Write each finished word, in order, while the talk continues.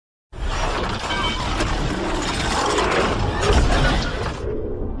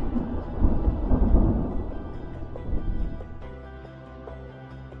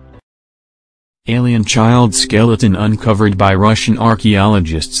Alien child skeleton uncovered by Russian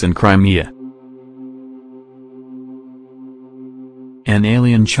archaeologists in Crimea. An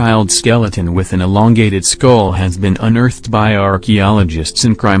alien child skeleton with an elongated skull has been unearthed by archaeologists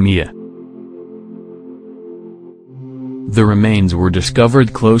in Crimea. The remains were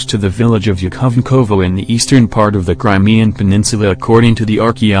discovered close to the village of Yakovenkovo in the eastern part of the Crimean Peninsula, according to the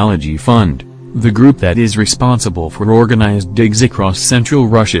Archaeology Fund, the group that is responsible for organized digs across central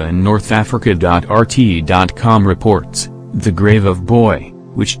Russia and North Africa. RT.com reports, the grave of boy,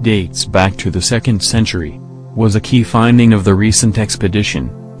 which dates back to the 2nd century, was a key finding of the recent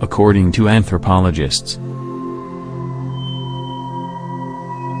expedition, according to anthropologists.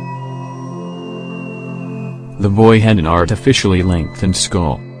 The boy had an artificially lengthened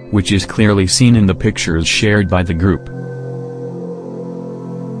skull, which is clearly seen in the pictures shared by the group.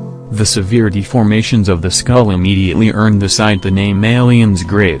 The severe deformations of the skull immediately earned the site the name Alien's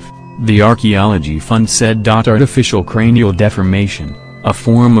Grave. The Archaeology Fund said. Artificial cranial deformation, a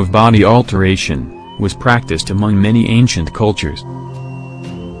form of body alteration, was practiced among many ancient cultures.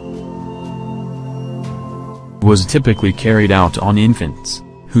 Was typically carried out on infants,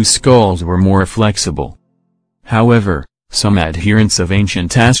 whose skulls were more flexible. However, some adherents of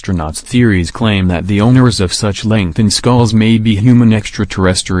ancient astronauts' theories claim that the owners of such lengthened skulls may be human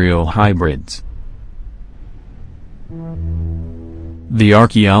extraterrestrial hybrids. The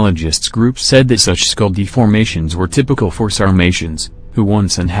archaeologists group said that such skull deformations were typical for Sarmatians, who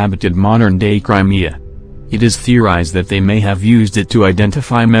once inhabited modern-day Crimea. It is theorized that they may have used it to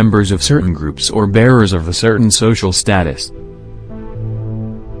identify members of certain groups or bearers of a certain social status.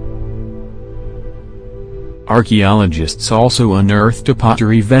 Archaeologists also unearthed a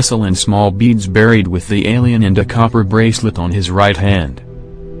pottery vessel and small beads buried with the alien and a copper bracelet on his right hand.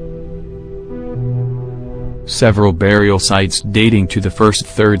 Several burial sites dating to the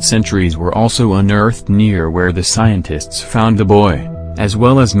 1st–3rd centuries were also unearthed near where the scientists found the boy, as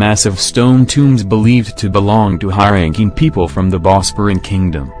well as massive stone tombs believed to belong to high-ranking people from the Bosporan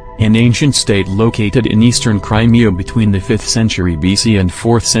Kingdom, an ancient state located in eastern Crimea between the 5th century BC and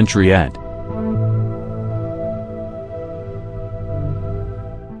 4th century AD.